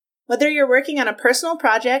Whether you're working on a personal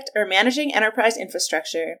project or managing enterprise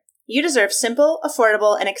infrastructure, you deserve simple,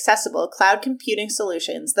 affordable, and accessible cloud computing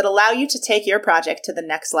solutions that allow you to take your project to the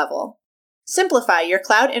next level. Simplify your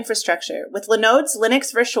cloud infrastructure with Linode's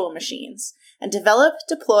Linux virtual machines, and develop,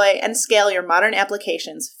 deploy, and scale your modern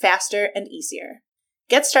applications faster and easier.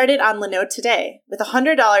 Get started on Linode today with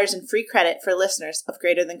 $100 in free credit for listeners of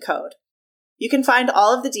Greater Than Code. You can find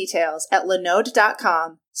all of the details at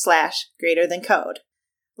linode.com/greaterthancode.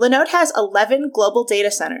 Linode has 11 global data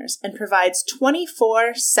centers and provides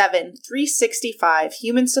 24/7, 365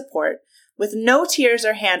 human support with no tiers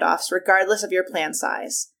or handoffs regardless of your plan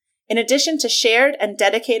size. In addition to shared and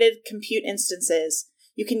dedicated compute instances,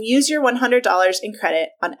 you can use your $100 in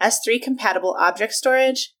credit on S3-compatible object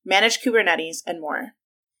storage, managed Kubernetes, and more.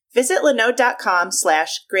 Visit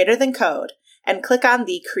linode.com/greaterthancode and click on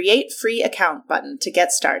the Create Free Account button to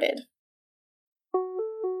get started.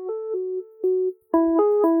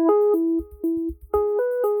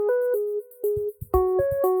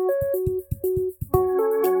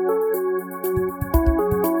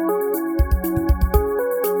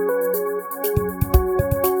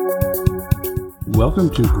 Welcome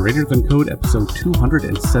to Greater Than Code episode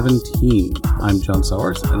 217. I'm John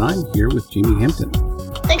Sowers, and I'm here with Jamie Hampton.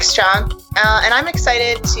 Thanks, John. And I'm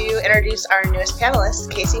excited to introduce our newest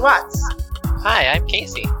panelist, Casey Watts. Hi, I'm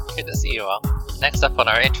Casey. Good to see you all. Next up on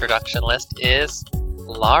our introduction list is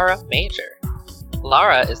Lara Major.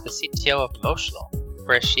 Lara is the CTO of Motional,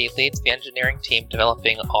 where she leads the engineering team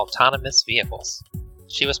developing autonomous vehicles.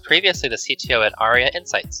 She was previously the CTO at Aria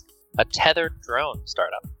Insights, a tethered drone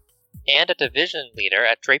startup, and a division leader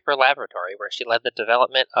at Draper Laboratory, where she led the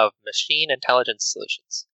development of machine intelligence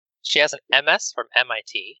solutions. She has an MS from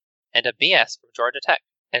MIT and a BS from Georgia Tech,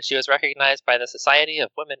 and she was recognized by the Society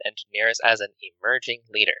of Women Engineers as an emerging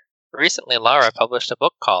leader. Recently, Lara published a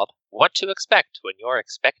book called What to Expect When You're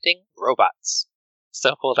Expecting Robots.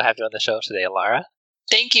 So cool to have you on the show today, Lara.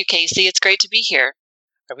 Thank you, Casey. It's great to be here.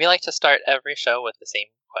 And we like to start every show with the same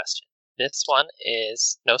question. This one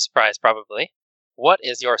is, no surprise probably, what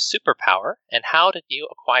is your superpower and how did you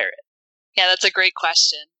acquire it? Yeah, that's a great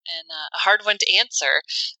question and a hard one to answer.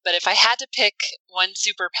 But if I had to pick one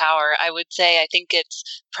superpower, I would say I think it's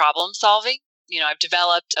problem solving. I've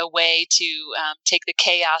developed a way to take the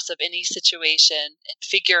chaos of any situation and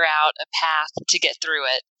figure out a path to get through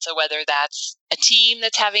it. So whether that's a team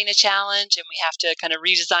that's having a challenge and we have to kind of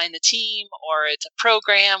redesign the team, or it's a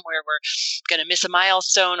program where we're going to miss a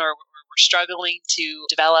milestone, or we're struggling to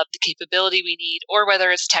develop the capability we need, or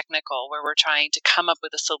whether it's technical, where we're trying to come up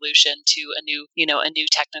with a solution to a new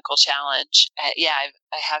technical challenge. I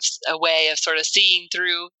have a way of sort of seeing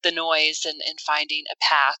through the noise and finding a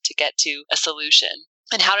path to get to a solution.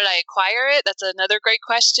 And how did I acquire it? That's another great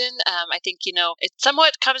question. I think, it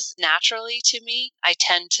somewhat comes naturally to me. I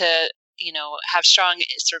tend to have strong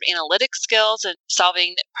sort of analytic skills, and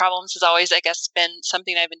solving problems has always, I guess, been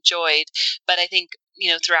something I've enjoyed. But I think,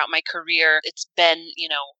 throughout my career, it's been,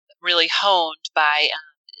 really honed by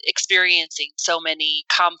experiencing so many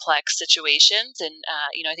complex situations. And,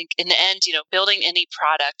 I think in the end, building any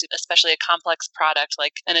product, especially a complex product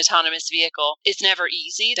like an autonomous vehicle, is never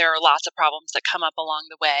easy. There are lots of problems that come up along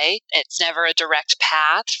the way. It's never a direct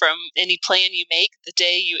path from any plan you make. The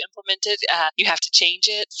day you implement it, you have to change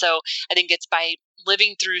it. So I think it's by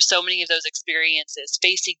living through so many of those experiences,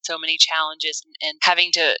 facing so many challenges, and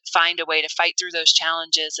having to find a way to fight through those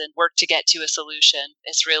challenges and work to get to a solution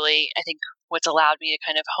is really, I think, what's allowed me to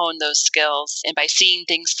kind of hone those skills. And by seeing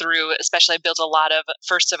things through, especially, I built a lot of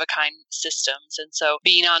first-of-a-kind systems. And so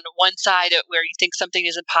being on one side where you think something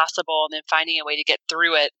is impossible and then finding a way to get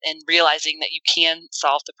through it and realizing that you can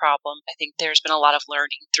solve the problem, I think there's been a lot of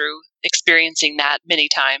learning through experiencing that many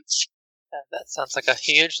times. That sounds like a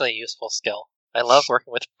hugely useful skill. I love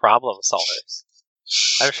working with problem solvers.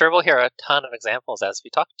 I'm sure we'll hear a ton of examples as we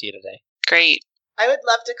talk to you today. Great. I would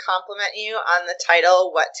love to compliment you on the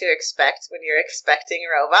title, What to Expect When You're Expecting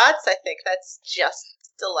Robots. I think that's just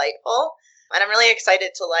delightful. And I'm really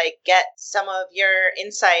excited to get some of your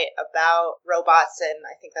insight about robots, and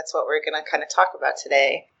I think that's what we're going to kind of talk about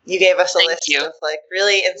today. You gave us a list of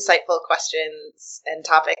really insightful questions and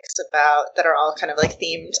topics that are all kind of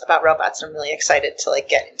themed about robots. I'm really excited to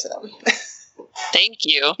get into them. Thank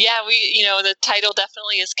you. Yeah, the title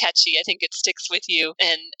definitely is catchy. I think it sticks with you.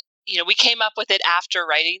 And, we came up with it after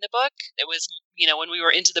writing the book. It was, when we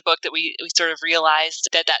were into the book that we sort of realized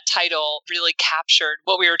that title really captured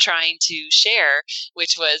what we were trying to share,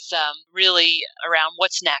 which was really around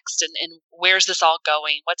what's next and where's this all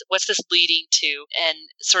going? What's this leading to? And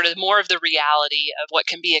sort of more of the reality of what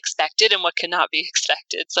can be expected and what cannot be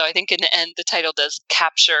expected. So I think in the end, the title does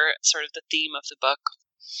capture sort of the theme of the book.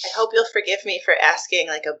 I hope you'll forgive me for asking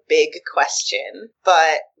like a big question,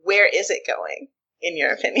 but where is it going, in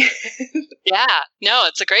your opinion? Yeah, no,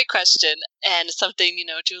 it's a great question, and something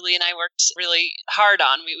Julie and I worked really hard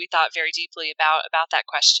on. We thought very deeply about that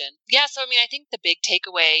question. Yeah, so I mean, I think the big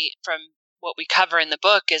takeaway from what we cover in the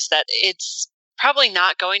book is that it's probably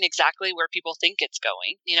not going exactly where people think it's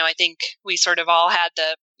going. I think we sort of all had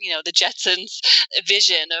the Jetsons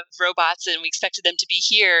vision of robots, and we expected them to be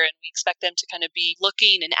here, and we expect them to kind of be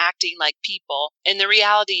looking and acting like people. And the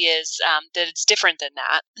reality is that it's different than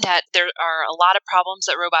that there are a lot of problems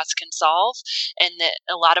that robots can solve, and that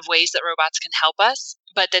a lot of ways that robots can help us,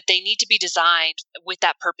 but that they need to be designed with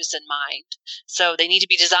that purpose in mind. So they need to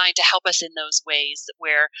be designed to help us in those ways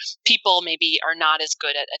where people maybe are not as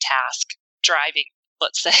good at a task, driving,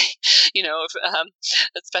 let's say,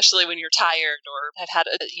 especially when you're tired or have had,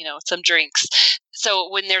 some drinks.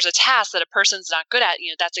 So when there's a task that a person's not good at,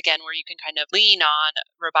 that's again where you can kind of lean on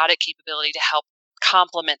robotic capability to help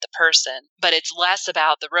complement the person. But it's less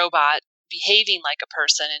about the robot behaving like a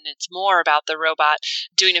person, and it's more about the robot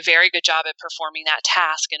doing a very good job at performing that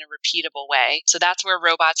task in a repeatable way. So that's where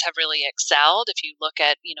robots have really excelled. If you look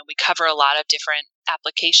at, we cover a lot of different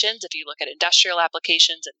applications. If you look at industrial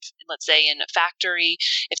applications, and let's say in a factory,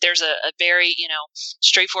 if there's a very,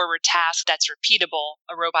 straightforward task that's repeatable,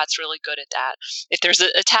 a robot's really good at that. If there's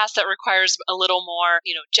a task that requires a little more,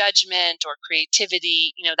 judgment or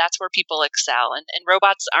creativity, that's where people excel. And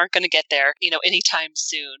robots aren't going to get there, anytime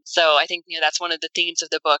soon. So I think, that's one of the themes of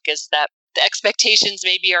the book is that the expectations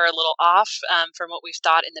maybe are a little off from what we've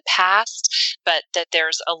thought in the past, but that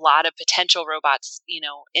there's a lot of potential robots,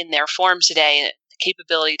 in their form today, the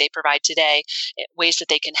capability they provide today, ways that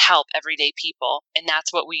they can help everyday people. And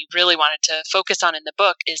that's what we really wanted to focus on in the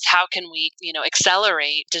book is how can we,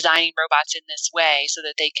 accelerate designing robots in this way so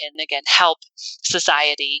that they can, again, help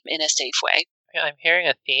society in a safe way. I'm hearing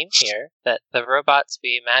a theme here that the robots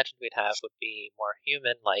we imagined we'd have would be more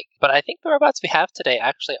human-like. But I think the robots we have today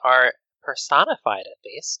actually are personified, at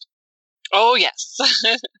least. Oh, yes,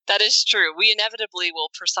 that is true. We inevitably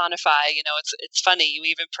will personify, it's funny. We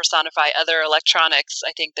even personify other electronics,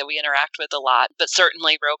 I think, that we interact with a lot, but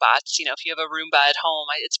certainly robots. If you have a Roomba at home,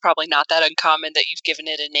 it's probably not that uncommon that you've given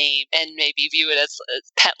it a name and maybe view it as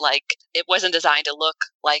pet-like. It wasn't designed to look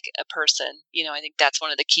like a person. I think that's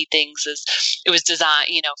one of the key things is it was designed,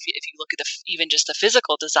 if you look at even just the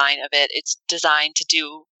physical design of it, it's designed to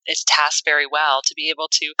do its task very well, to be able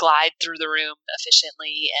to glide through the room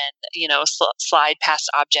efficiently and, slide past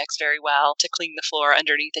objects very well, to clean the floor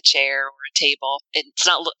underneath a chair or a table. It's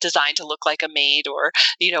not designed to look like a maid or,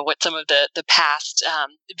 what some of the past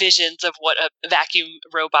visions of what a vacuum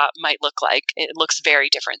robot might look like. It looks very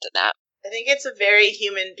different than that. I think it's a very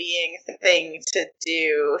human being thing to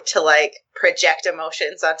do, to like project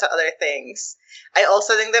emotions onto other things. I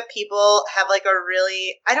also think that people have like a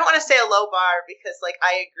really, I don't want to say a low bar because like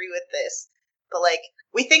I agree with this, but like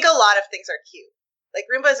we think a lot of things are cute. Like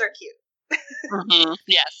Roombas are cute. Mm-hmm.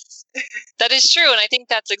 Yes, that is true. And I think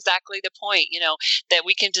that's exactly the point, that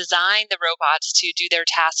we can design the robots to do their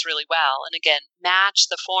tasks really well. And again, match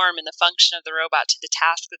the form and the function of the robot to the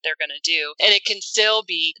task that they're going to do. And it can still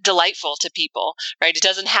be delightful to people, right? It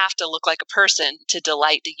doesn't have to look like a person to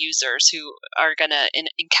delight the users who are going to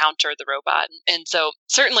encounter the robot. And so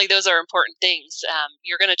certainly those are important things.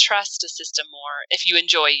 You're going to trust a system more if you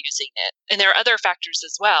enjoy using it. And there are other factors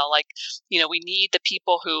as well. Like, we need the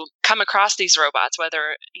people who come across these robots,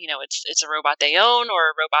 whether, it's a robot they own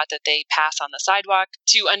or a robot that they pass on the sidewalk,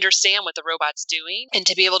 to understand what the robot's doing and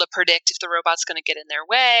to be able to predict if the robot's going to get in their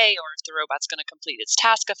way or if the robot's going to complete its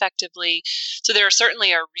task effectively. So there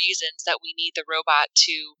certainly are reasons that we need the robot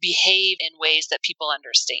to behave in ways that people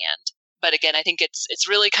understand. But again, I think it's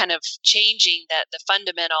really kind of changing the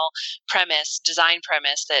fundamental design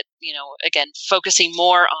premise that, again, focusing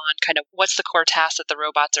more on kind of what's the core task that the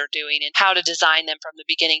robots are doing and how to design them from the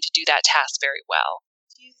beginning to do that task very well.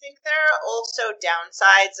 Do you think there are also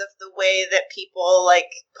downsides of the way that people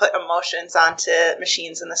like put emotions onto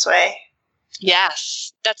machines in this way?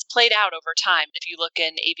 Yes, that's played out over time if you look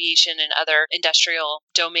in aviation and other industrial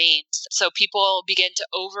domains. So people begin to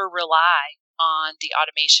over-rely on the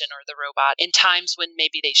automation or the robot in times when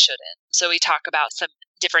maybe they shouldn't. So we talk about some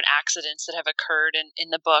different accidents that have occurred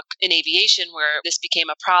in the book in aviation where this became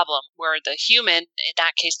a problem, where the human, in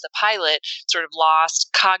that case the pilot, sort of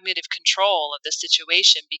lost cognitive control of the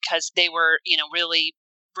situation because they were, really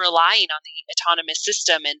relying on the autonomous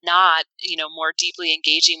system and not, more deeply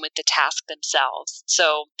engaging with the task themselves.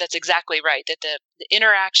 So that's exactly right, that the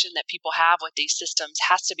interaction that people have with these systems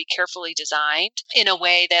has to be carefully designed in a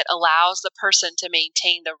way that allows the person to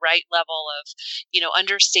maintain the right level of,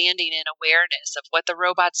 understanding and awareness of what the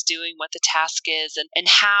robot's doing, what the task is, and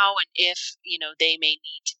how and if, they may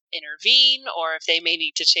need to intervene, or if they may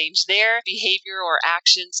need to change their behavior or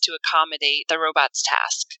actions to accommodate the robot's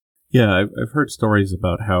task. Yeah, I've heard stories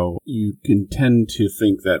about how you can tend to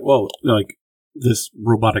think that, well, like this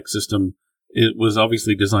robotic system, it was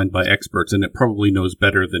obviously designed by experts and it probably knows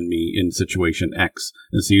better than me in situation X.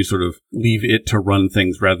 And so you sort of leave it to run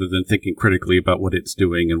things rather than thinking critically about what it's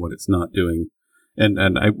doing and what it's not doing. And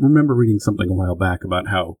I remember reading something a while back about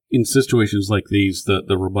how in situations like these,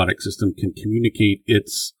 the robotic system can communicate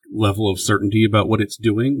its level of certainty about what it's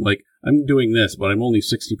doing. Like, I'm doing this, but I'm only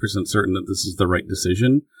 60% certain that this is the right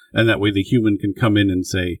decision. And that way the human can come in and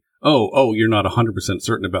say, oh, you're not 100%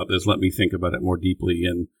 certain about this. Let me think about it more deeply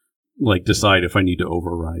and like decide if I need to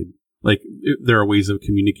override. Like, there are ways of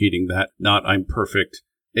communicating that, not I'm perfect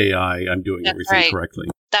AI, I'm doing everything correctly.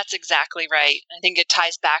 That's exactly right. I think it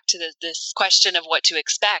ties back to this question of what to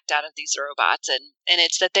expect out of these robots, and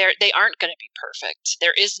it's that they aren't going to be perfect.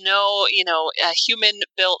 There is no, a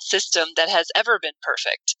human-built system that has ever been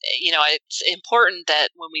perfect. It's important that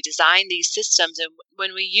when we design these systems and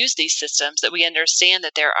when we use these systems, that we understand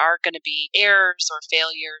that there are going to be errors or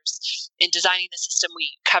failures. In designing the system,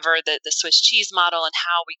 we cover the Swiss cheese model and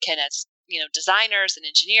how we can, as designers and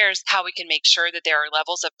engineers, how we can make sure that there are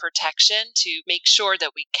levels of protection to make sure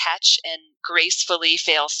that we catch and gracefully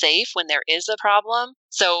fail safe when there is a problem.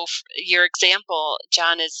 So your example,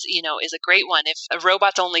 John, is a great one. If a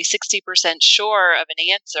robot's only 60% sure of an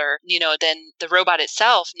answer, then the robot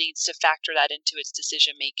itself needs to factor that into its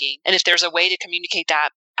decision making. And if there's a way to communicate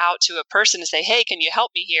that out to a person to say, hey, can you help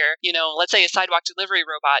me here? Let's say a sidewalk delivery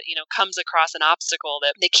robot, comes across an obstacle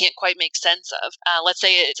that they can't quite make sense of. Let's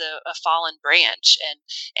say it's a fallen branch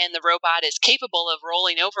and the robot is capable of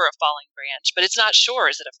rolling over a falling branch, but it's not sure.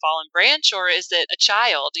 Is it a fallen branch or is it a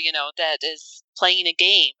child, that is playing a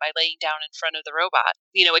game by laying down in front of the robot?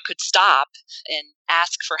 It could stop and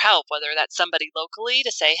ask for help, whether that's somebody locally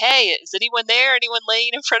to say, hey, is anyone there? Anyone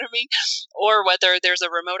laying in front of me? Or whether there's a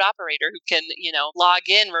remote operator who can, log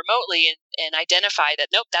in remotely and identify that,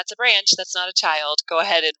 nope, that's a branch. That's not a child. Go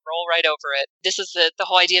ahead and roll right over it. This is the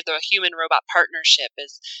whole idea of the human robot partnership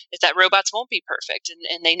is that robots won't be perfect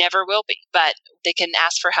and they never will be, but they can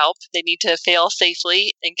ask for help. They need to fail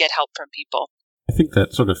safely and get help from people. I think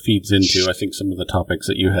that sort of feeds into, some of the topics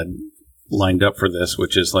that you had lined up for this,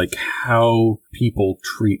 which is like how people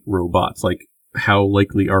treat robots. Like, how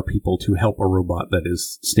likely are people to help a robot that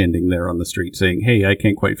is standing there on the street saying, hey, I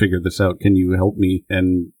can't quite figure this out. Can you help me?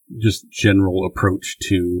 And just general approach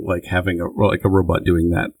to like having a robot doing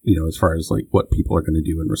that, as far as like what people are going to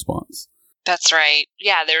do in response. That's right.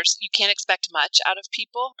 Yeah, you can't expect much out of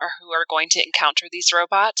people or who are going to encounter these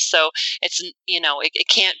robots. So it's, it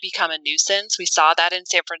can't become a nuisance. We saw that in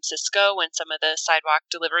San Francisco when some of the sidewalk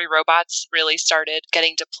delivery robots really started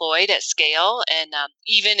getting deployed at scale. And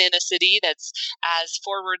even in a city that's as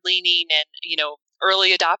forward leaning and,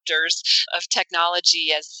 early adopters of technology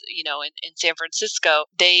as, in San Francisco,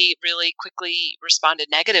 they really quickly responded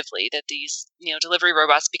negatively that these, delivery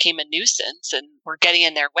robots became a nuisance and were getting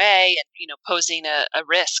in their way and, posing a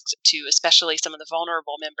risk to especially some of the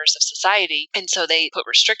vulnerable members of society. And so they put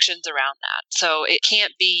restrictions around that. So it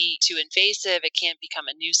can't be too invasive. It can't become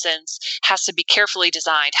a nuisance. It has to be carefully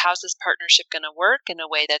designed. How's this partnership going to work in a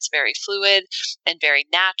way that's very fluid and very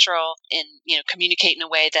natural and, communicate in a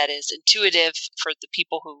way that is intuitive for the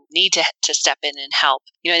people who need to step in and help.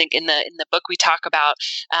 I think in the book we talk about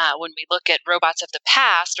when we look at robots of the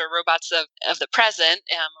past or robots of the present,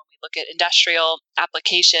 when we look at industrial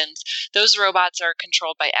applications, those robots are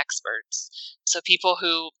controlled by experts. So people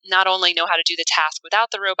who not only know how to do the task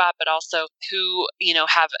without the robot, but also who,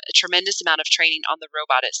 have a tremendous amount of training on the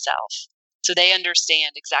robot itself. So they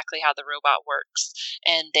understand exactly how the robot works,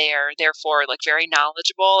 and they are therefore very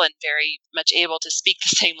knowledgeable and very much able to speak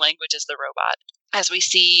the same language as the robot. As we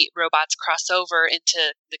see robots cross over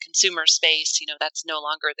into the consumer space, that's no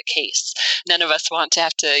longer the case. None of us want to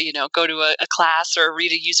have to, go to a class or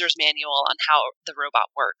read a user's manual on how the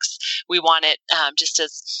robot works. We want it just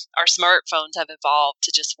as our smartphones have evolved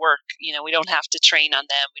to just work. We don't have to train on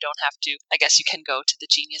them. We don't have to, I guess you can go to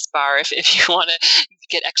the Genius Bar if you want to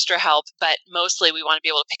get extra help, but mostly we want to be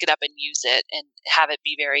able to pick it up and use it and have it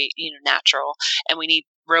be very, natural. And we need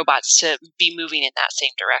robots to be moving in that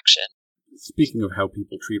same direction. Speaking of how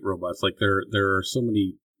people treat robots, there are so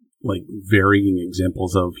many like varying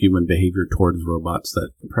examples of human behavior towards robots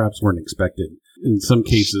that perhaps weren't expected. In some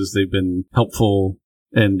cases, they've been helpful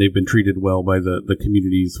and they've been treated well by the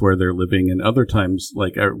communities where they're living. And other times,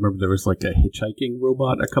 like I remember there was like a hitchhiking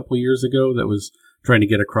robot a couple of years ago that was trying to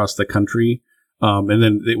get across the country. And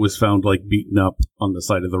then it was found like beaten up on the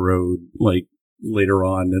side of the road, like later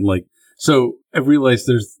on. And like, so I realized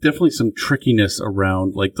there's definitely some trickiness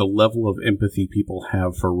around like the level of empathy people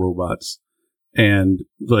have for robots and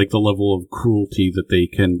like the level of cruelty that they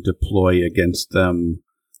can deploy against them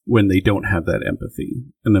when they don't have that empathy.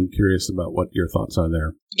 And I'm curious about what your thoughts are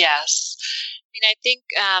there. Yes. I mean, I think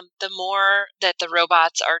the more that the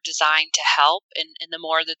robots are designed to help and the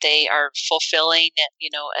more that they are fulfilling,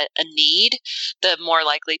 a need, the more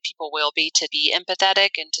likely people will be to be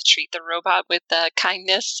empathetic and to treat the robot with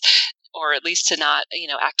kindness, or at least to not,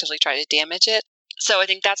 actively try to damage it. So I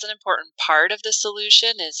think that's an important part of the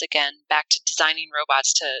solution is, again, back to designing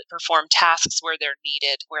robots to perform tasks where they're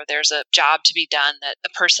needed, where there's a job to be done that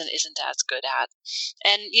a person isn't as good at.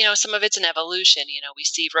 And, some of it's an evolution. We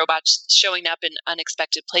see robots showing up in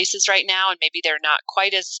unexpected places right now, and maybe they're not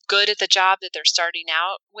quite as good at the job that they're starting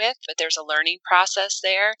out with, but there's a learning process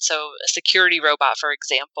there. So a security robot, for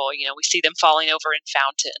example, we see them falling over in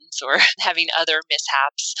fountains or having other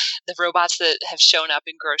mishaps. The robots that have shown up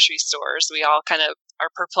in grocery stores, we all kind of are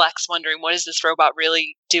perplexed, wondering what is this robot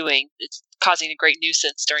really doing? It's causing a great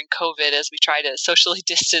nuisance during COVID as we try to socially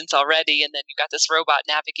distance already, and then you got this robot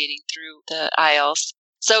navigating through the aisles.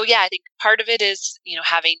 So yeah, I think part of it is,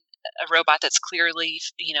 having a robot that's clearly,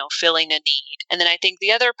 filling a need. And then I think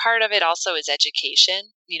the other part of it also is education.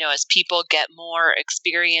 As people get more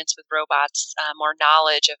experience with robots, more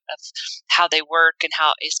knowledge of how they work and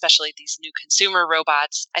how, especially these new consumer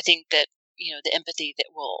robots, I think that, the empathy that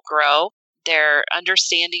will grow. Their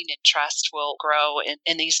understanding and trust will grow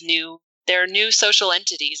in these they're new social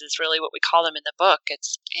entities is really what we call them in the book.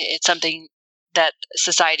 It's something that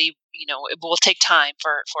society, it will take time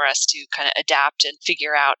for us to kind of adapt and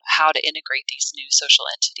figure out how to integrate these new social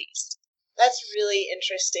entities. That's really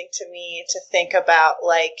interesting to me to think about,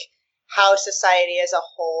 like, how society as a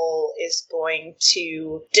whole is going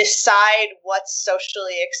to decide what's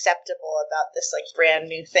socially acceptable about this, like, brand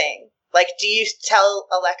new thing. Like, do you tell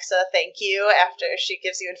Alexa thank you after she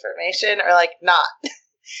gives you information, or like not?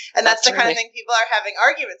 And that's the kind of thing people are having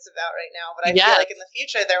arguments about right now. But I feel like in the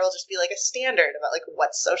future there will just be like a standard about like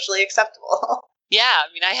what's socially acceptable. Yeah,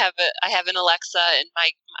 I mean, I have an Alexa, and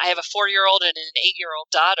I have a 4-year-old and an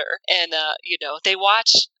 8-year-old daughter, and they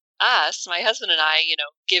watch us, my husband and I,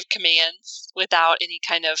 give commands without any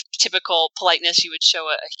kind of typical politeness you would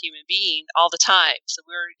show a human being all the time. So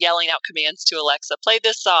we're yelling out commands to Alexa: play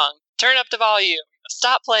this song, turn up the volume,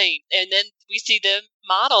 stop playing. And then we see them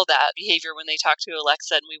model that behavior when they talk to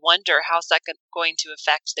Alexa, and we wonder how's that going to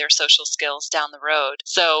affect their social skills down the road.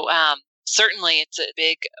 So certainly it's a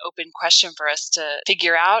big open question for us to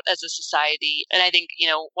figure out as a society. And I think,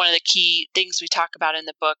 one of the key things we talk about in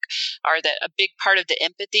the book are that a big part of the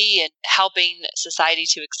empathy and helping society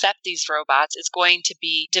to accept these robots is going to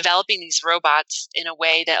be developing these robots in a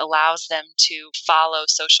way that allows them to follow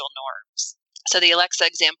social norms. So the Alexa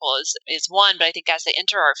example is one, but I think as they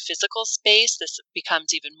enter our physical space, this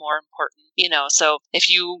becomes even more important. So if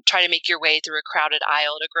you try to make your way through a crowded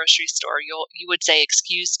aisle at a grocery store, you would say,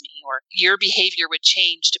 "Excuse me," or your behavior would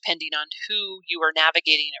change depending on who you are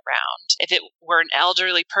navigating around. If it were an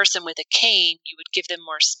elderly person with a cane, you would give them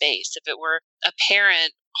more space. If it were a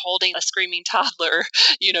parent holding a screaming toddler,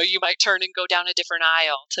 you might turn and go down a different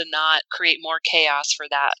aisle to not create more chaos for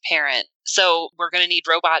that parent. So we're going to need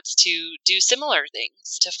robots to do similar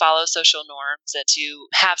things, to follow social norms, and to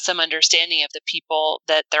have some understanding of the people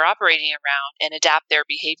that they're operating around and adapt their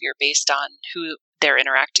behavior based on who they're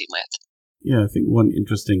interacting with. Yeah, I think one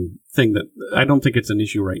interesting thing that I don't think it's an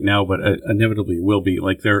issue right now, but inevitably will be,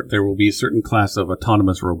 like there will be a certain class of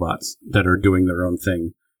autonomous robots that are doing their own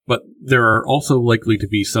thing. But there are also likely to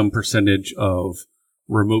be some percentage of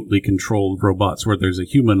remotely controlled robots where there's a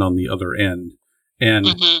human on the other end. And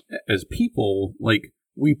as people, like,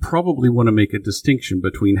 we probably want to make a distinction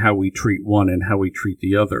between how we treat one and how we treat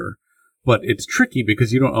the other. But it's tricky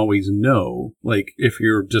because you don't always know. Like, if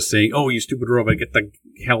you're just saying, "Oh, you stupid robot, get the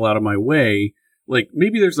hell out of my way," like,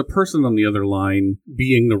 maybe there's a person on the other line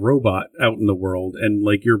being the robot out in the world, and,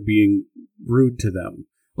 like, you're being rude to them.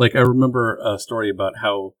 Like, I remember a story about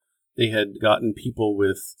how they had gotten people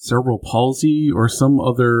with cerebral palsy or some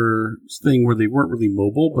other thing where they weren't really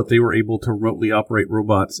mobile, but they were able to remotely operate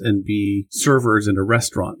robots and be servers in a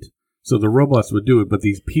restaurant. So the robots would do it, but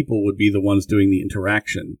these people would be the ones doing the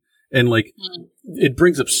interaction. And, like, it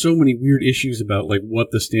brings up so many weird issues about, like, what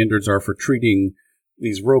the standards are for treating,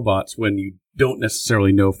 these robots when you don't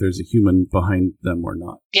necessarily know if there's a human behind them or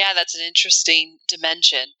not. Yeah, that's an interesting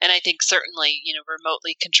dimension. And I think certainly,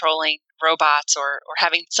 remotely controlling robots or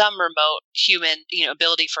having some remote human,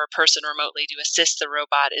 ability for a person remotely to assist the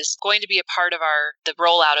robot is going to be a part of the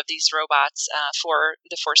rollout of these robots for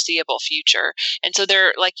the foreseeable future. And so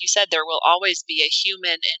there, like you said, there will always be a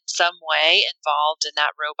human in some way involved in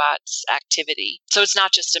that robot's activity. So it's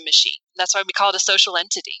not just a machine. That's why we call it a social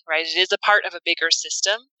entity, right? It is a part of a bigger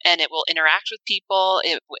system and it will interact with people.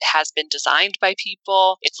 It has been designed by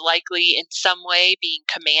people. It's likely in some way being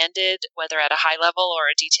commanded, whether at a high level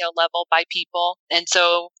or a detailed level, by people. And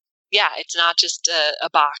so, yeah, it's not just a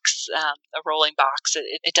box, a rolling box.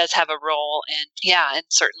 It does have a role. And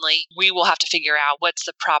certainly we will have to figure out what's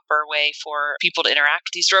the proper way for people to interact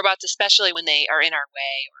with these robots, especially when they are in our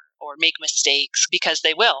way or make mistakes, because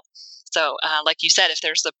they will. So, like you said,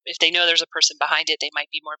 if they know there's a person behind it, they might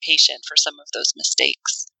be more patient for some of those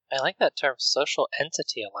mistakes. I like that term social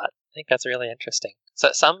entity a lot. I think that's really interesting. So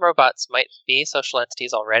some robots might be social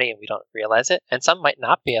entities already and we don't realize it, and some might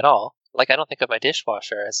not be at all. Like, I don't think of my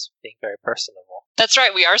dishwasher as being very personable. That's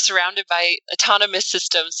right. We are surrounded by autonomous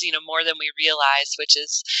systems, more than we realize, which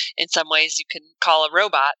is in some ways you can call a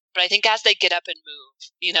robot. But I think as they get up and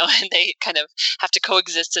move, and they kind of have to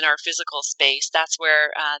coexist in our physical space, that's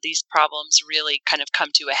where these problems really kind of come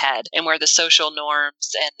to a head, and where the social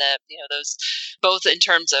norms and those, both in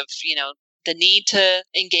terms of, the need to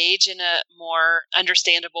engage in a more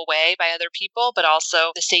understandable way by other people, but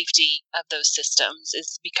also the safety of those systems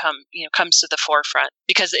comes to the forefront.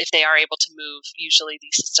 Because if they are able to move, usually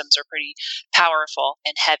these systems are pretty powerful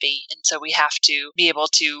and heavy. And so we have to be able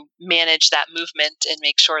to manage that movement and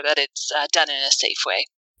make sure that it's done in a safe way.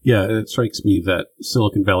 Yeah, it strikes me that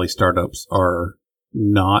Silicon Valley startups are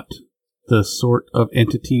not the sort of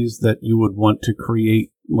entities that you would want to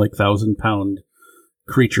create like 1,000-pound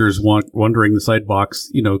creatures wandering the sidewalks,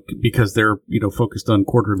 because they're, focused on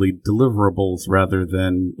quarterly deliverables rather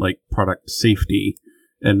than like product safety,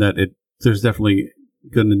 and that there's definitely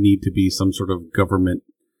going to need to be some sort of government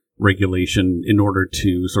regulation in order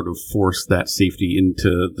to sort of force that safety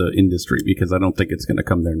into the industry, because I don't think it's going to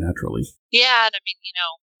come there naturally. Yeah, and I mean,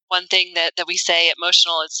 one thing that we say at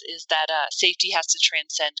Motional is that safety has to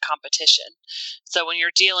transcend competition. So when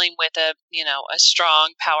you're dealing with a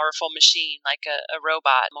strong, powerful machine like a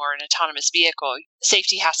robot or an autonomous vehicle,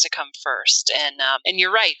 safety has to come first. And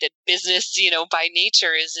you're right that business, by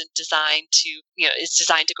nature isn't designed to, it's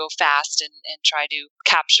designed to go fast and try to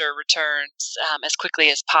capture returns as quickly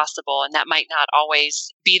as possible. And that might not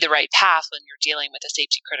always be the right path when you're dealing with a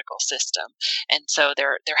safety critical system. And so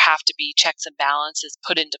there have to be checks and balances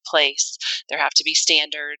put into place. There have to be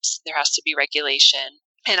standards. There has to be regulation.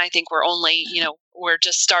 And I think we're only, we're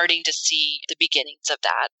just starting to see the beginnings of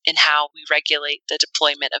that in how we regulate the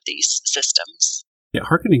deployment of these systems. Yeah,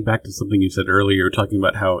 harkening back to something you said earlier, talking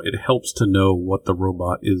about how it helps to know what the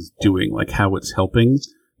robot is doing, like how it's helping,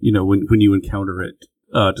 when you encounter it,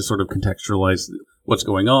 to sort of contextualize what's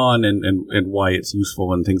going on and why it's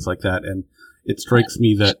useful and things like that. And it strikes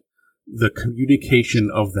me that the communication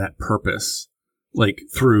of that purpose, like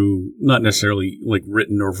through not necessarily like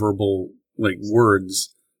written or verbal like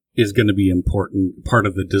words, is going to be important part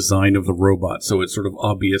of the design of the robot. So it's sort of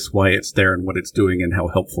obvious why it's there and what it's doing and how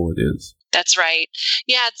helpful it is. That's right.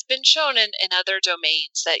 Yeah, it's been shown in other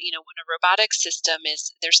domains that, when a robotic system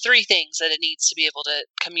there's three things that it needs to be able to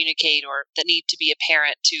communicate or that need to be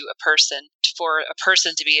apparent to a person for a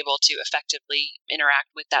person to be able to effectively interact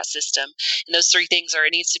with that system. And those three things are: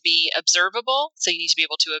 it needs to be observable. So you need to be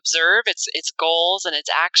able to observe its goals and its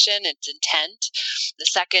action, its intent. The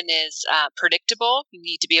second is predictable. You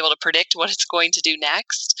need to be able to predict what it's going to do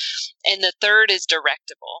next. And the third is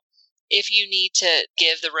directable. If you need to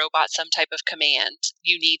give the robot some type of command,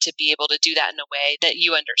 you need to be able to do that in a way that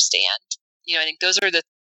you understand. I think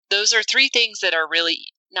those are three things that are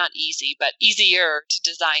really not easy, but easier to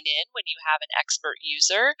design in when you have an expert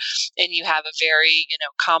user and you have a very,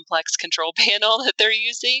 complex control panel that they're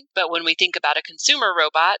using. But when we think about a consumer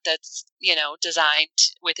robot that's, designed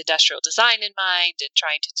with industrial design in mind and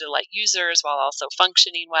trying to delight users while also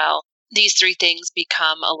functioning well, these three things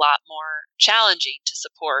become a lot more challenging to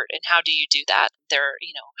support. And how do you do that?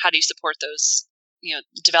 How do you support those,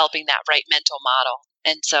 developing that right mental model?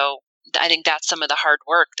 And so I think that's some of the hard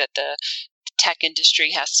work that the tech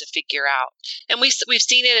industry has to figure out. And we've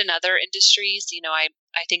seen it in other industries.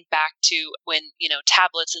 I think back to when,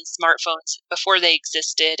 tablets and smartphones before they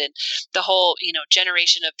existed, and the whole,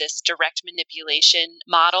 generation of this direct manipulation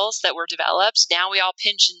models that were developed. Now we all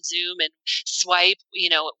pinch and zoom and swipe,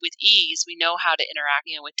 with ease. We know how to interact,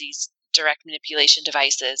 with these direct manipulation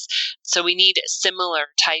devices. So we need a similar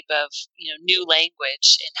type of, new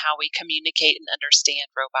language in how we communicate and understand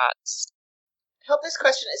robots. I hope this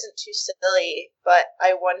question isn't too silly, but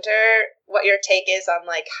I wonder what your take is on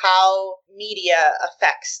how media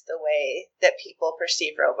affects the way that people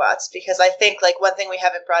perceive robots. Because I think one thing we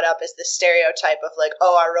haven't brought up is the stereotype of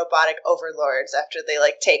our robotic overlords after they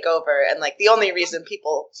take over. And the only reason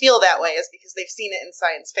people feel that way is because they've seen it in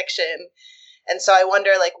science fiction. And so I wonder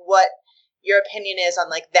what your opinion is on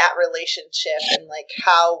that relationship and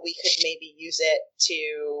how we could maybe use it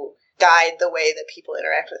to guide the way that people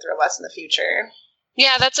interact with robots in the future.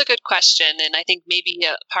 Yeah, that's a good question. And I think maybe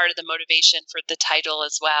a part of the motivation for the title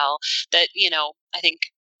as well, that, I think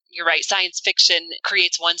you're right. Science fiction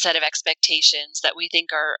creates one set of expectations that we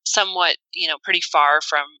think are somewhat, pretty far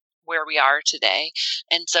from where we are today.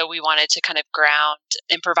 And so we wanted to kind of ground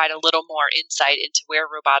and provide a little more insight into where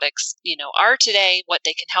robotics, are today, what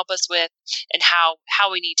they can help us with, and how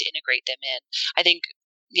we need to integrate them in. I think,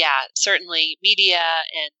 yeah, certainly media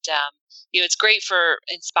and, it's great for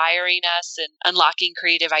inspiring us and unlocking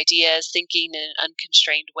creative ideas, thinking in an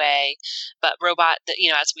unconstrained way. But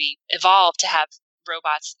as we evolve to have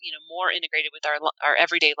robots, more integrated with our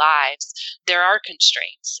everyday lives, there are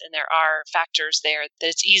constraints and there are factors there that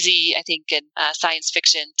it's easy, I think, in science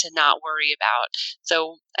fiction to not worry about.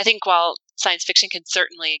 So I think while science fiction can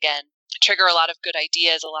certainly, again, trigger a lot of good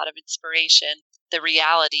ideas, a lot of inspiration, the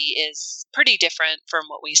reality is pretty different from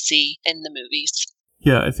what we see in the movies.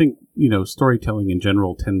 Yeah, I think, storytelling in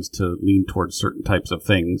general tends to lean towards certain types of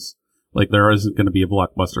things. There isn't going to be a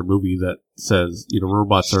blockbuster movie that says,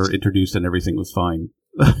 robots are introduced and everything was fine.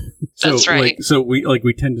 That's right.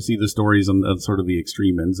 We tend to see the stories on sort of the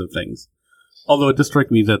extreme ends of things. Although it does strike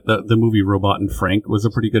me that the movie Robot and Frank was a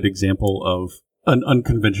pretty good example of an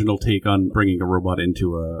unconventional take on bringing a robot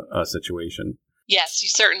into a situation. Yes, you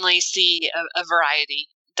certainly see a variety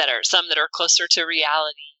that are closer to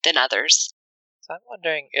reality than others. So I'm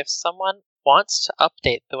wondering if someone wants to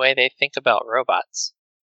update the way they think about robots.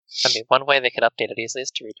 I mean, one way they could update it easily is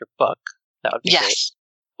to read your book. That would be great.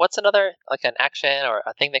 What's another, an action or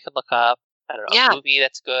a thing they could look up? I don't know, a movie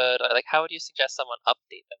that's good? Or how would you suggest someone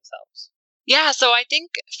update themselves? Yeah, so I think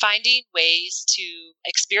finding ways to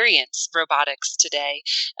experience robotics today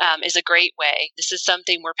is a great way. This is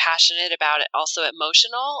something we're passionate about, also at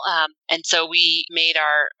Motional. And so we made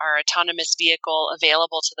our autonomous vehicle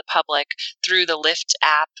available to the public through the Lyft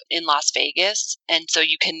app in Las Vegas. And so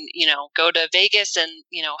you can, go to Vegas and,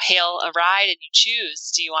 hail a ride and you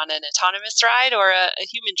choose, do you want an autonomous ride or a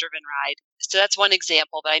human-driven ride? So that's one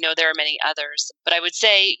example, but I know there are many others. But I would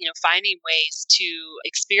say, finding ways to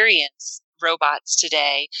experience robots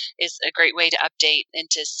today is a great way to update and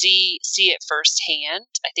to see it firsthand.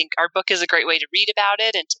 I think our book is a great way to read about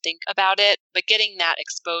it and to think about it, but getting that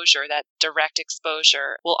exposure, that direct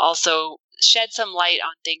exposure, will also shed some light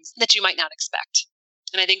on things that you might not expect.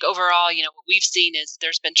 And I think overall, what we've seen is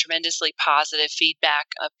there's been tremendously positive feedback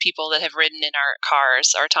of people that have ridden in our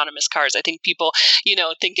cars, our autonomous cars. I think people,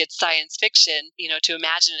 think it's science fiction, to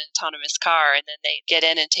imagine an autonomous car and then they get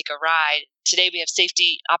in and take a ride. Today we have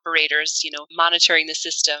safety operators, monitoring the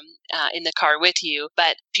system in the car with you,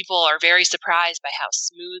 but people are very surprised by how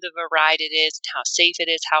smooth of a ride it is and how safe it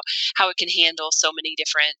is, how it can handle so many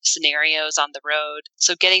different scenarios on the road.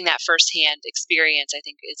 So getting that firsthand experience, I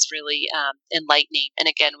think, is really enlightening. And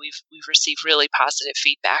again, we've received really positive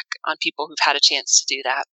feedback on people who've had a chance to do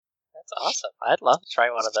that. That's awesome. I'd love to try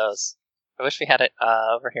one of those. I wish we had it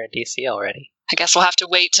over here in DC already. I guess we'll have to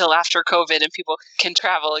wait till after COVID and people can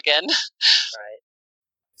travel again. Right.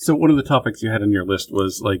 So one of the topics you had on your list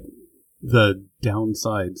was the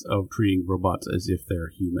downsides of treating robots as if they're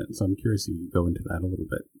human. So I'm curious if you could go into that a little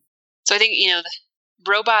bit. So I think,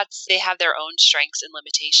 robots, they have their own strengths and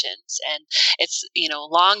limitations. And it's,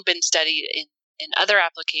 long been studied in other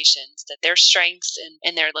applications that their strengths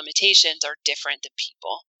and their limitations are different than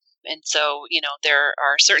people. And so, there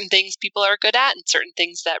are certain things people are good at and certain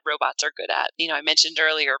things that robots are good at. I mentioned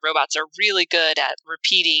earlier, robots are really good at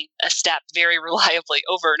repeating a step very reliably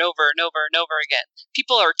over and over and over and over again.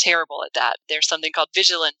 People are terrible at that. There's something called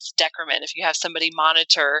vigilance decrement. If you have somebody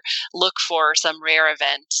look for some rare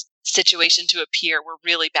event, situation to appear, we're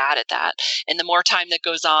really bad at that. And the more time that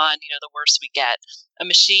goes on, the worse we get. A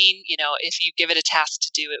machine, if you give it a task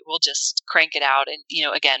to do, it will just crank it out and,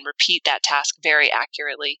 again, repeat that task very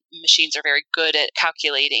accurately. Machines are very good at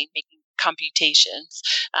calculating, making computations,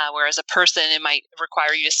 whereas a person, it might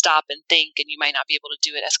require you to stop and think, and you might not be able to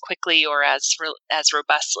do it as quickly or as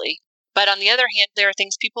robustly. But on the other hand, there are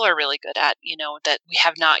things people are really good at, that we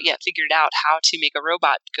have not yet figured out how to make a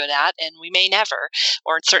robot good at, and we may never,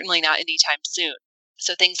 or certainly not anytime soon.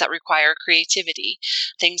 So things that require creativity,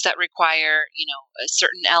 things that require, a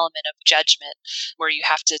certain element of judgment where you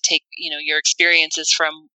have to take, your experiences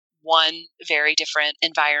from one very different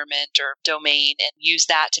environment or domain and use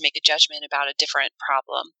that to make a judgment about a different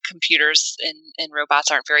problem. Computers and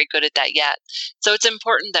robots aren't very good at that yet. So it's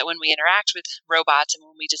important that when we interact with robots and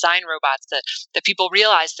when we design robots, that people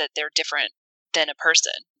realize that they're different than a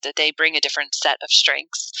person, that they bring a different set of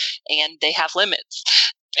strengths and they have limits.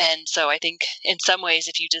 And so I think in some ways,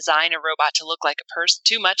 if you design a robot to look like a person,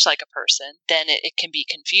 too much like a person, then it can be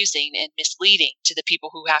confusing and misleading to the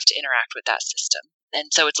people who have to interact with that system.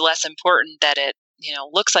 And so it's less important that it,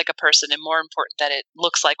 looks like a person and more important that it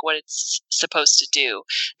looks like what it's supposed to do.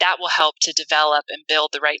 That will help to develop and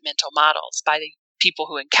build the right mental models by the people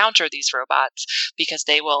who encounter these robots, because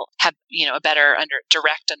they will have, a better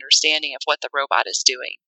direct understanding of what the robot is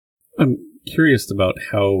doing. I'm curious about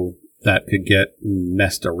how that could get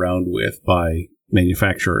messed around with by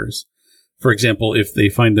manufacturers. For example, if they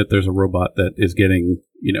find that there's a robot that is getting,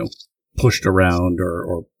 pushed around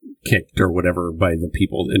or kicked or whatever by the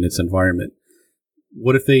people in its environment,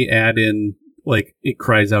 what if they add in, like, it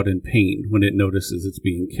cries out in pain when it notices it's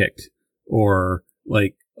being kicked? Or,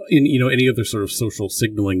 like, in any other sort of social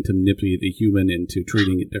signaling to manipulate the human into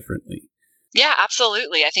treating it differently? Yeah,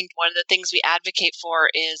 absolutely. I think one of the things we advocate for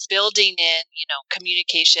is building in,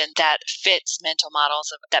 communication that fits mental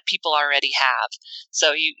models that people already have.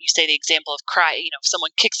 So you say the example of cry, if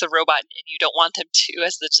someone kicks a robot and you don't want them to,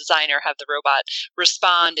 as the designer, have the robot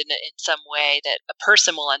respond in some way that a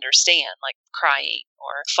person will understand, like crying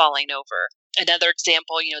or falling over. Another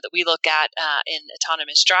example, that we look at in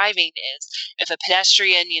autonomous driving is if a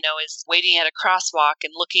pedestrian, is waiting at a crosswalk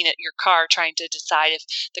and looking at your car, trying to decide if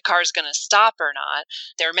the car is going to stop or not.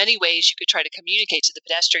 There are many ways you could try to communicate to the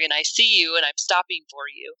pedestrian, I see you and I'm stopping for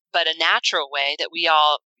you. But a natural way that we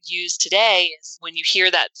all use today is when you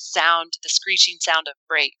hear that sound, the screeching sound of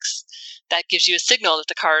brakes, that gives you a signal that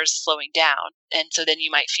the car is slowing down. And so then you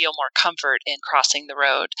might feel more comfort in crossing the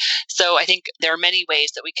road. So I think there are many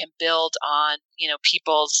ways that we can build on,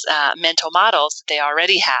 people's mental models that they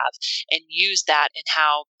already have and use that in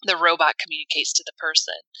how the robot communicates to the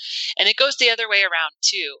person. And it goes the other way around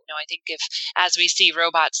too. I think as we see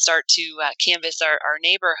robots start to canvass our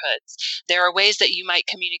neighborhoods, there are ways that you might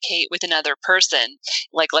communicate with another person.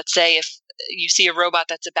 Like, let's say if you see a robot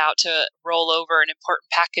that's about to roll over an important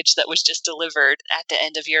package that was just delivered at the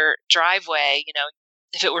end of your driveway,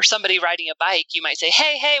 if it were somebody riding a bike, you might say,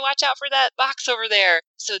 hey, watch out for that box over there.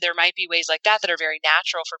 So there might be ways like that are very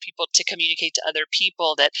natural for people to communicate to other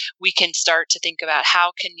people, that we can start to think about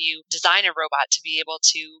how can you design a robot to be able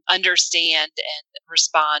to understand and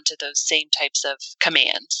respond to those same types of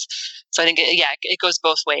commands. So I think, it goes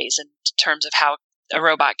both ways in terms of how a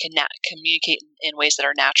robot can communicate in ways that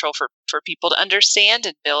are natural for people to understand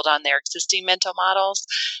and build on their existing mental models,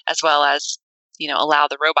 as well as allow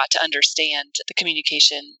the robot to understand the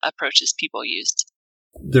communication approaches people used.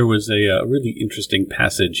 There was a really interesting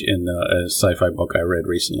passage in a sci-fi book I read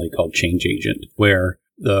recently called Change Agent, where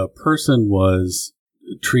the person was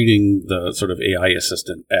treating the sort of AI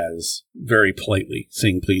assistant as very politely,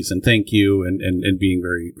 saying please and thank you and being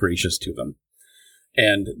very gracious to them.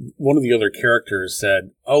 And one of the other characters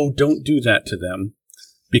said, "Oh, don't do that to them,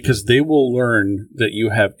 because they will learn that you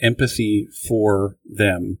have empathy for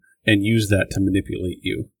them and use that to manipulate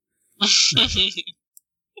you."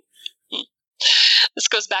 This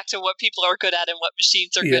goes back to what people are good at and what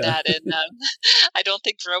machines are good at. And I don't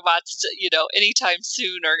think robots, anytime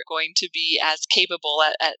soon are going to be as capable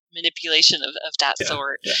at manipulation of that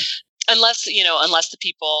sort. Yeah. Unless the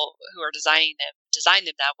people who are designing them design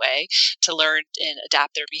them that way to learn and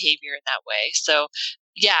adapt their behavior in that way. So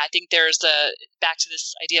I think there's back to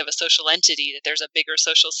this idea of a social entity, that there's a bigger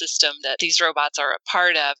social system that these robots are a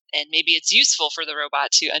part of. And maybe it's useful for the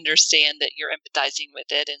robot to understand that you're empathizing with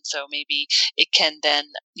it. And so maybe it can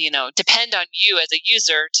then, depend on you as a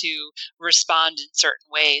user to respond in certain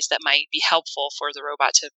ways that might be helpful for the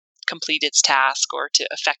robot to complete its task or to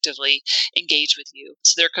effectively engage with you.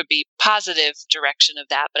 So there could be positive direction of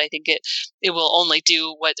that, but I think it will only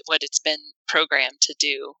do what it's been programmed to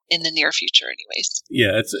do in the near future anyways.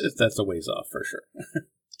 Yeah, that's a ways off for sure.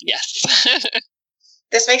 Yes.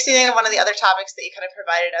 This makes me think of one of the other topics that you kind of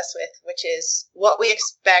provided us with, which is what we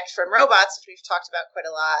expect from robots, which we've talked about quite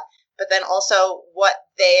a lot, but then also what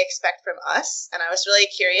they expect from us. And I was really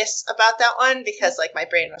curious about that one because my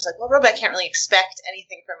brain was like, well, robot can't really expect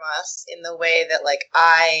anything from us in the way that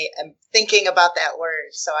I am thinking about that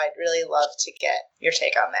word. So I'd really love to get your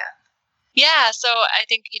take on that. Yeah, so I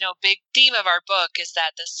think, big theme of our book is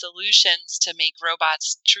that the solutions to make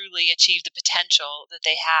robots truly achieve the potential that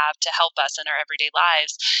they have to help us in our everyday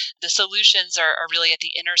lives, the solutions are really at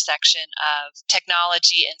the intersection of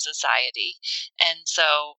technology and society. And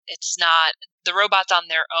so it's not the robots on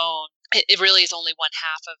their own. It really is only one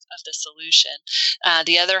half of the solution.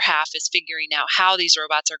 The other half is figuring out how these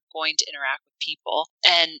robots are going to interact with people.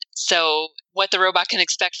 And so what the robot can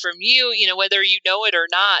expect from you, whether you know it or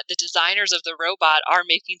not, the designers of the robot are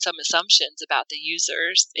making some assumptions about the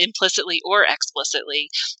users, implicitly or explicitly.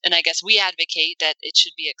 And I guess we advocate that it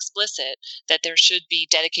should be explicit, that there should be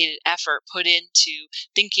dedicated effort put into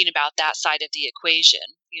thinking about that side of the equation,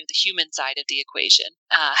 the human side of the equation.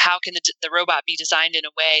 How can the robot be designed in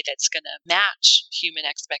a way that's going to match human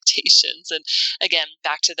expectations? And again,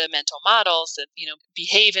 back to the mental models, and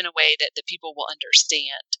behave in a way that people will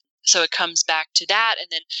understand. So it comes back to that. And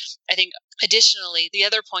then I think additionally, the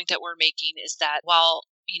other point that we're making is that while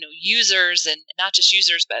users, and not just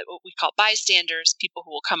users, but what we call bystanders, people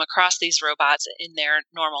who will come across these robots in their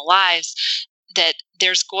normal lives, that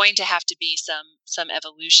there's going to have to be some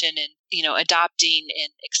evolution in adopting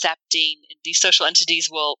and accepting, and these social entities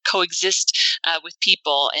will coexist with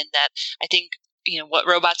people, and that I think what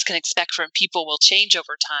robots can expect from people will change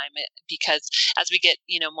over time, because as we get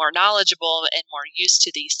more knowledgeable and more used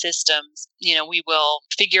to these systems, we will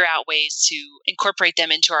figure out ways to incorporate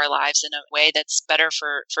them into our lives in a way that's better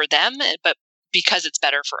for them, but because it's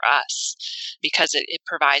better for us, because it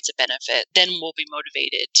provides a benefit, then we'll be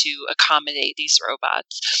motivated to accommodate these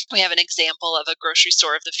robots. We have an example of a grocery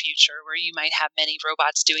store of the future where you might have many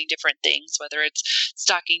robots doing different things, whether it's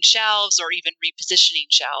stocking shelves or even repositioning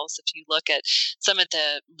shelves. If you look at some of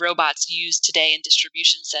the robots used today in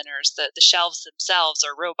distribution centers, the shelves themselves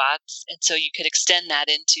are robots. And so you could extend that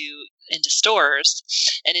into stores.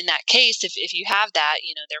 And in that case, if you have that,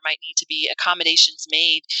 there might need to be accommodations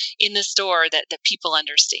made in the store that people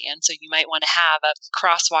understand. So you might want to have a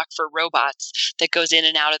crosswalk for robots that goes in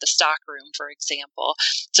and out of the stock room, for example.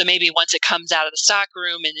 So maybe once it comes out of the stock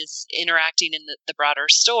room and is interacting in the broader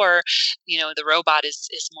store, the robot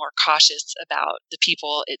is more cautious about the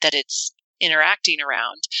people that it's interacting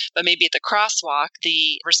around. But maybe at the crosswalk,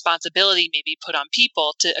 the responsibility may be put on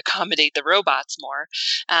people to accommodate the robots more.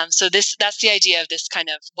 So that's the idea of this kind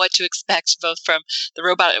of what to expect both from the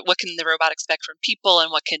robot, what can the robot expect from people,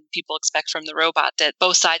 and what can people expect from the robot, that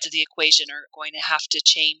both sides of the equation are going to have to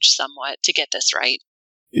change somewhat to get this right.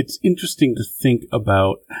 It's interesting to think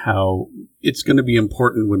about how it's going to be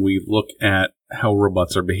important when we look at how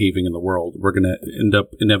robots are behaving in the world. We're going to end up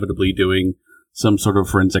inevitably doing some sort of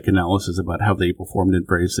forensic analysis about how they performed in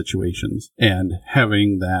various situations. And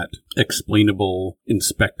having that explainable,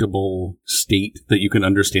 inspectable state that you can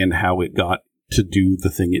understand how it got to do the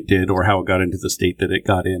thing it did, or how it got into the state that it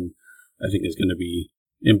got in, I think is going to be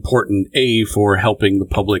important, for helping the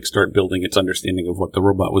public start building its understanding of what the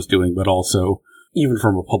robot was doing, but also even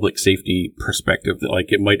from a public safety perspective, that like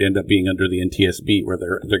it might end up being under the NTSB, where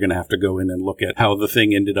they're going to have to go in and look at how the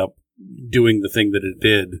thing ended up doing the thing that it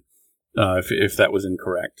did, if that was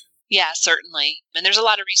incorrect. Yeah, certainly. And there's a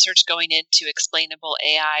lot of research going into explainable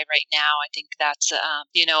AI right now. I think that's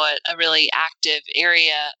a really active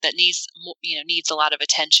area that needs a lot of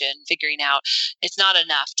attention. Figuring out it's not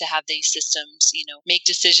enough to have these systems make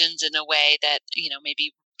decisions in a way that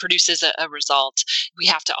maybe produces a result. We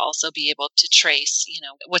have to also be able to trace,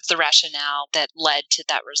 what's the rationale that led to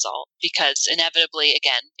that result, because inevitably,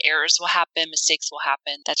 again, errors will happen, mistakes will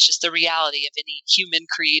happen. That's just the reality of any human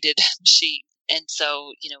created machine. And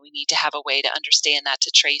so, we need to have a way to understand that,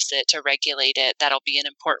 to trace it, to regulate it. That'll be an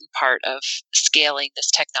important part of scaling this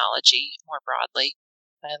technology more broadly.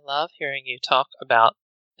 I love hearing you talk about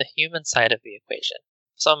the human side of the equation.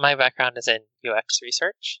 So my background is in UX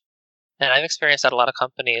research, and I've experienced at a lot of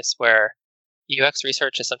companies where UX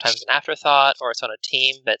research is sometimes an afterthought, or it's on a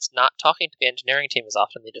team that's not talking to the engineering team as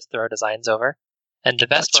often. They just throw designs over. And the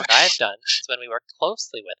best work I've done is when we work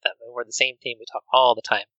closely with them, and we're the same team, we talk all the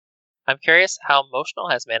time. I'm curious how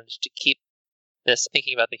Motional has managed to keep this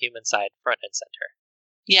thinking about the human side front and center.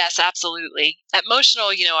 Yes, absolutely. At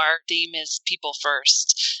Motional, our theme is people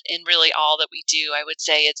first. In really all that we do, I would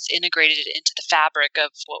say it's integrated into the fabric of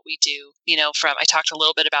what we do. I talked a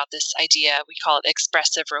little bit about this idea, we call it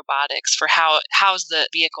expressive robotics, for how's the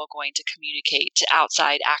vehicle going to communicate to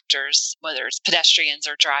outside actors, whether it's pedestrians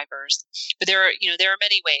or drivers. But there are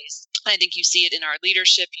many ways. I think you see it in our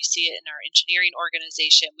leadership, you see it in our engineering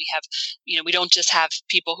organization. We have, we don't just have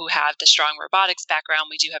people who have the strong robotics background,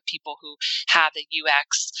 we do have people who have the UX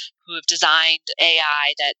architects who have designed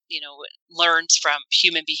AI that, learns from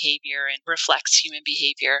human behavior and reflects human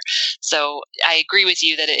behavior. So I agree with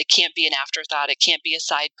you that it can't be an afterthought. It can't be a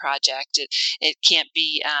side project. It can't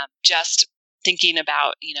be just thinking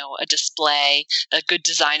about, a display, a good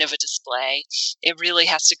design of a display. It really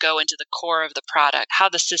has to go into the core of the product, how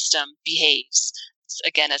the system behaves.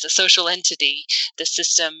 Again, as a social entity, the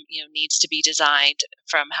system, needs to be designed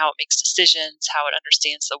from how it makes decisions, how it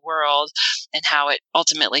understands the world, and how it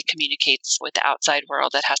ultimately communicates with the outside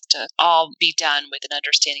world. That has to all be done with an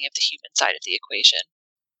understanding of the human side of the equation.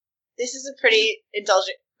 This is a pretty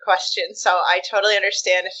indulgent question, so I totally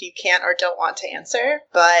understand if you can't or don't want to answer.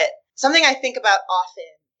 But something I think about often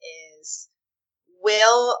is,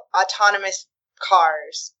 will autonomous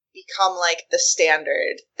cars become like the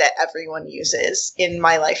standard that everyone uses in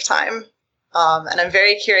my lifetime? And I'm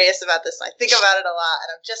very curious about this. And I think about it a lot,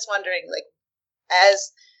 and I'm just wondering, like,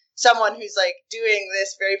 as someone who's like doing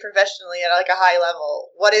this very professionally at like a high level,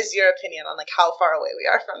 what is your opinion on like how far away we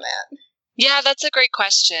are from that? Yeah, that's a great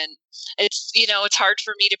question. It's, it's hard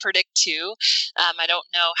for me to predict too. I don't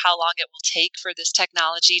know how long it will take for this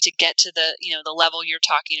technology to get to the, the level you're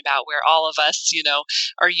talking about, where all of us,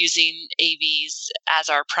 are using AVs as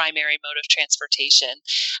our primary mode of transportation.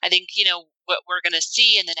 I think, what we're going to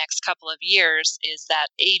see in the next couple of years is that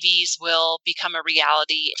AVs will become a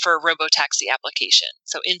reality for robotaxi application.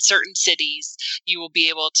 So in certain cities, you will be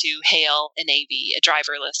able to hail an AV, a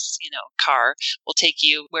driverless, car will take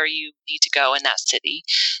you where you need to go in that city.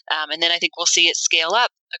 And then I think we'll see it scale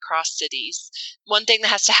up across cities. One thing that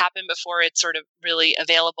has to happen before it's sort of really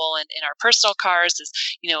available in our personal cars is,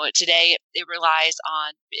 today it relies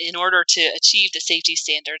on, in order to achieve the safety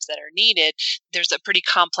standards that are needed, there's a pretty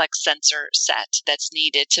complex sensor set that's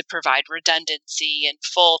needed to provide redundancy and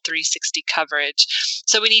full 360 coverage.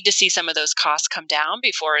 So we need to see some of those costs come down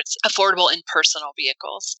before it's affordable in personal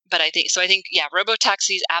vehicles. But I think,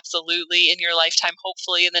 robotaxis absolutely in your lifetime,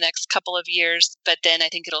 hopefully in the next couple of years, but then I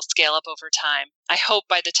think it'll scale up over time. I hope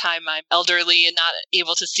by the time I'm elderly and not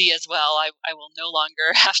able to see as well, I will no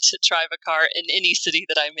longer have to drive a car in any city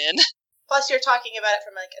that I'm in. Plus, you're talking about it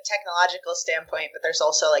from like a technological standpoint, but there's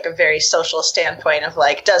also like a very social standpoint of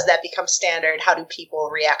like, does that become standard? How do people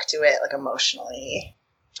react to it, like emotionally?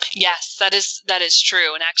 Yes, that is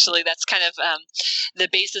true. And actually, that's kind of the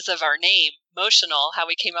basis of our name, Motional, how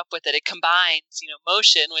we came up with it. It combines,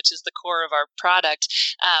 motion, which is the core of our product,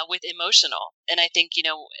 with emotional. And I think,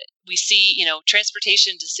 we see,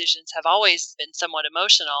 transportation decisions have always been somewhat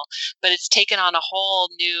emotional, but it's taken on a whole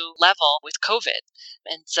new level with COVID.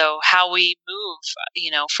 And so how we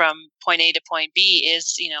move, from point A to point B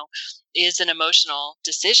is an emotional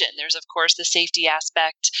decision. There's, of course, the safety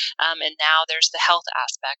aspect, and now there's the health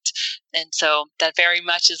aspect. And so that very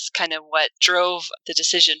much is kind of what drove the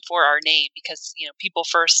decision for our name, because, people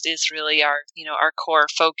first is really our core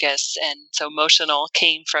focus. And so emotional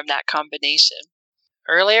came from that combination.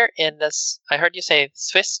 Earlier in this, I heard you say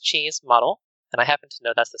Swiss cheese model, and I happen to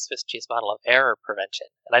know that's the Swiss cheese model of error prevention.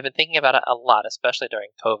 And I've been thinking about it a lot, especially during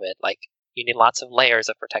COVID. Like, you need lots of layers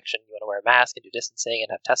of protection. You want to wear a mask and do distancing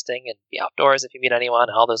and have testing and be outdoors if you meet anyone,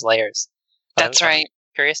 all those layers. But That's right.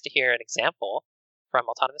 Curious to hear an example from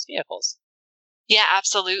autonomous vehicles. Yeah,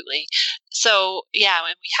 absolutely. So,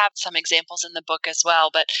 and we have some examples in the book as well,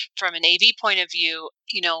 but from an AV point of view,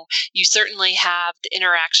 you certainly have the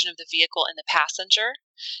interaction of the vehicle and the passenger.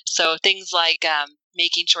 So things like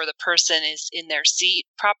making sure the person is in their seat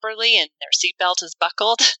properly and their seatbelt is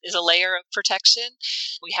buckled is a layer of protection.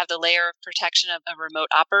 We have the layer of protection of a remote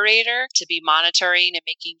operator to be monitoring and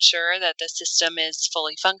making sure that the system is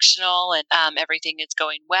fully functional and everything is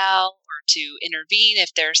going well, or to intervene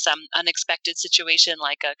if there's some unexpected situation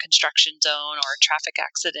like a construction zone or a traffic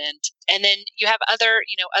accident. And then you have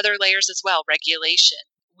other layers as well, regulation.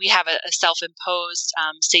 We have a self-imposed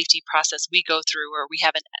safety process we go through, where we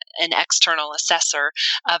have an external assessor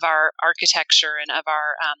of our architecture and of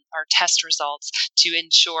our test results to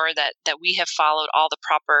ensure that we have followed all the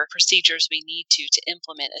proper procedures we need to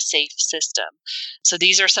implement a safe system. So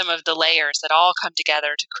these are some of the layers that all come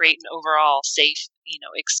together to create an overall safe,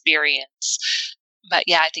 experience. But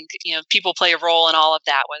yeah, I think, people play a role in all of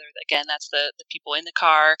that, whether, again, that's the people in the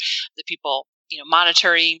car, the people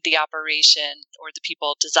monitoring the operation, or the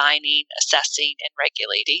people designing, assessing, and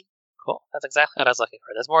regulating. Cool. That's exactly what I was looking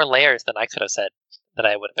for. There's more layers than I could have said that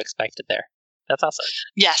I would have expected there. That's awesome.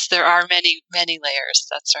 Yes, there are many, many layers.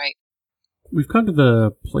 That's right. We've come to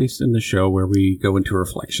the place in the show where we go into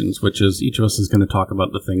reflections, which is each of us is going to talk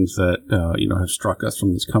about the things that, have struck us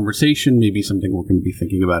from this conversation, maybe something we're going to be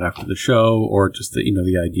thinking about after the show, or just the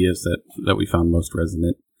ideas that we found most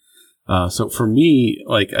resonant. So for me,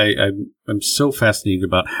 like I'm so fascinated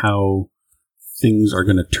about how things are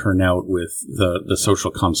going to turn out with the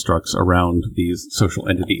social constructs around these social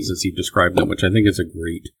entities as you describe them, which I think is a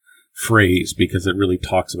great phrase because it really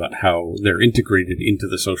talks about how they're integrated into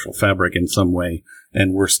the social fabric in some way,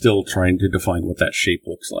 and we're still trying to define what that shape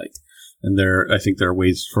looks like. And I think there are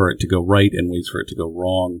ways for it to go right and ways for it to go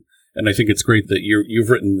wrong. And I think it's great that you've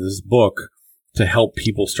written this book to help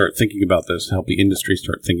people start thinking about this, to help the industry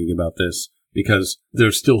start thinking about this, because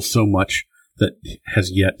there's still so much that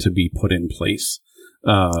has yet to be put in place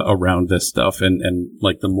around this stuff. And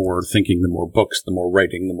like the more thinking, the more books, the more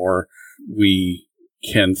writing, the more we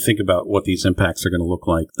can think about what these impacts are going to look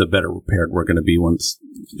like, the better prepared we're going to be once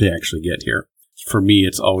they actually get here. For me,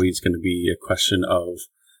 it's always going to be a question of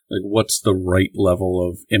like, what's the right level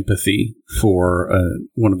of empathy for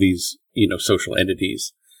one of these, social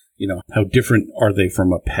entities? How different are they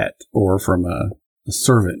from a pet or from a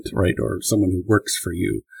servant, right? Or someone who works for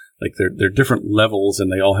you? Like they're different levels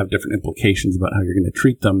and they all have different implications about how you're going to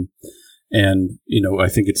treat them. And, I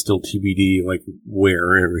think it's still TBD, like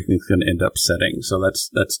where everything's going to end up setting. So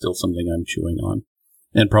that's still something I'm chewing on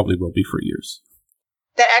and probably will be for years.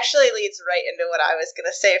 That actually leads right into what I was going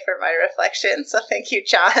to say for my reflection. So thank you,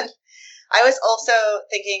 John. I was also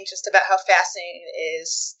thinking just about how fascinating it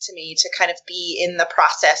is to me to kind of be in the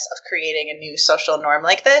process of creating a new social norm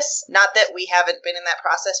like this. Not that we haven't been in that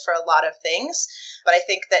process for a lot of things, but I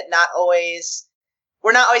think that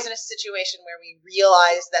we're not always in a situation where we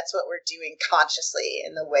realize that's what we're doing consciously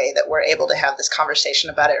in the way that we're able to have this conversation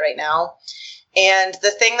about it right now. And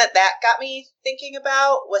the thing that got me thinking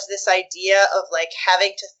about was this idea of like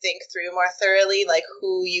having to think through more thoroughly, like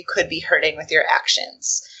who you could be hurting with your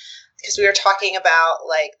actions. Because we were talking about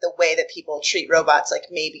like the way that people treat robots, like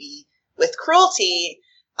maybe with cruelty.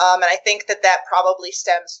 And I think that probably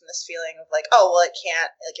stems from this feeling of like, oh, well, it can't,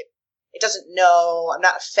 like it doesn't know, I'm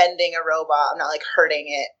not offending a robot. I'm not like hurting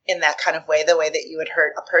it in that kind of way, the way that you would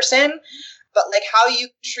hurt a person. But like how you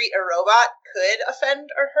treat a robot could offend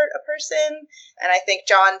or hurt a person. And I think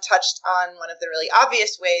John touched on one of the really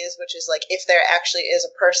obvious ways, which is like if there actually is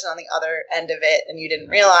a person on the other end of it and you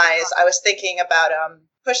didn't realize. I was thinking about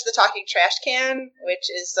Push the Talking Trash Can,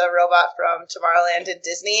 which is a robot from Tomorrowland in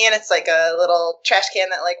Disney. And it's like a little trash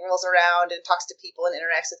can that like rolls around and talks to people and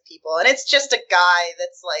interacts with people. And it's just a guy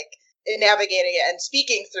that's like navigating it and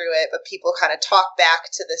speaking through it, but people kind of talk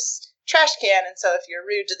back to this trash can. And so if you're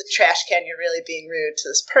rude to the trash can, you're really being rude to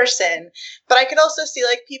this person. But I could also see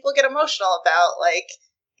like people get emotional about like,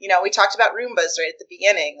 we talked about Roombas right at the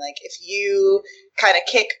beginning. Like if you kind of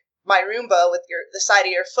kick my Roomba with the side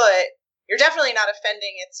of your foot, you're definitely not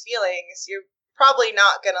offending its feelings. You're probably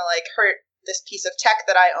not going to like hurt this piece of tech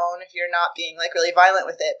that I own if you're not being like really violent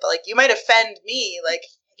with it. But like you might offend me, like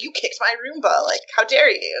you kicked my Roomba, like how dare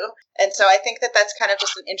you? And so I think that that's kind of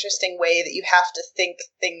just an interesting way that you have to think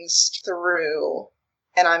things through.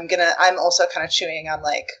 And I'm also kind of chewing on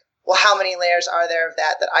like, well, how many layers are there of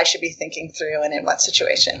that I should be thinking through and in what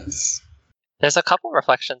situations? There's a couple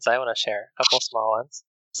reflections I want to share, a couple small ones.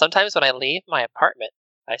 Sometimes when I leave my apartment,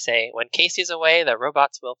 I say, when Casey's away, the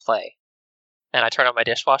robots will play. And I turn on my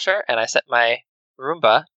dishwasher and I set my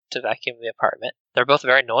Roomba to vacuum the apartment. They're both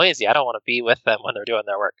very noisy. I don't want to be with them when they're doing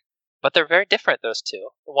their work. But they're very different, those two.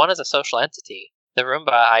 One is a social entity. The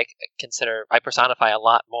Roomba I personify a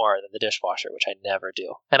lot more than the dishwasher, which I never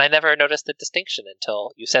do. And I never noticed the distinction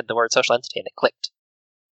until you said the word social entity and it clicked.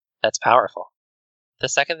 That's powerful. The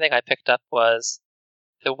second thing I picked up was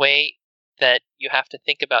the way that you have to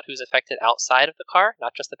think about who's affected outside of the car,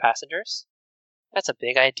 not just the passengers. That's a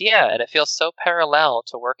big idea, and it feels so parallel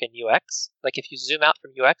to work in UX. Like if you zoom out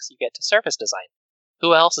from UX, you get to service design.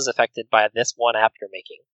 Who else is affected by this one app you're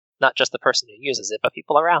making? Not just the person who uses it, but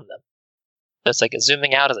people around them. So it's like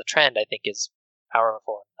zooming out as a trend, I think, is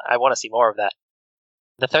powerful. I want to see more of that.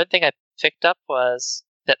 The third thing I picked up was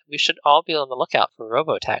that we should all be on the lookout for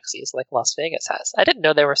robo-taxis like Las Vegas has. I didn't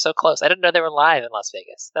know they were so close. I didn't know they were live in Las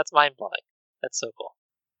Vegas. That's mind-blowing. That's so cool.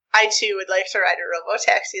 I, too, would like to ride a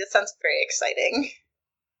robo-taxi. That sounds very exciting.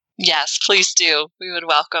 Yes, please do. We would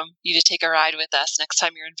welcome you to take a ride with us next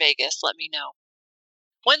time you're in Vegas. Let me know.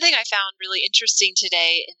 One thing I found really interesting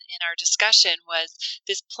today in our discussion was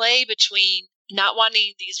this play between not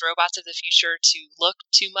wanting these robots of the future to look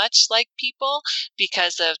too much like people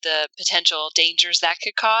because of the potential dangers that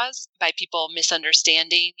could cause by people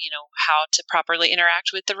misunderstanding, how to properly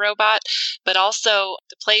interact with the robot, but also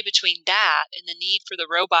the play between that and the need for the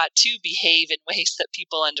robot to behave in ways that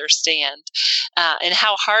people understand. and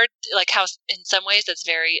how hard, like how in some ways that's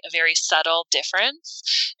a very subtle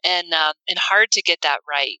difference, and hard to get that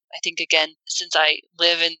right. I think, again, since I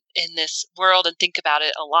live in this world and think about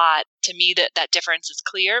it a lot, to me that difference is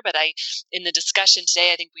clear. But in the discussion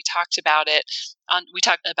today, I think we talked about it. We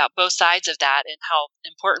talked about both sides of that and how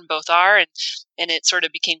important both are, and it sort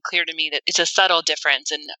of became clear to me that it's a subtle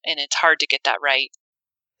difference, and it's hard to get that right.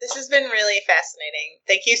 This has been really fascinating.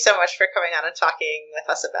 Thank you so much for coming on and talking with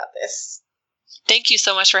us about this. Thank you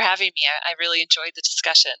so much for having me. I really enjoyed the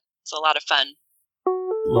discussion. It was a lot of fun.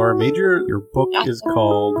 Laura Major, your book is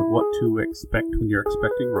called What to Expect When You're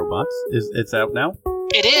Expecting Robots. It's out now?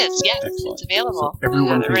 It is, yes. Excellent. It's available. So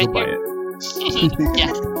everyone can right go buy it.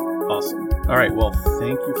 Yes. Awesome. All right, well,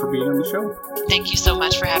 thank you for being on the show. Thank you so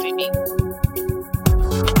much for having me.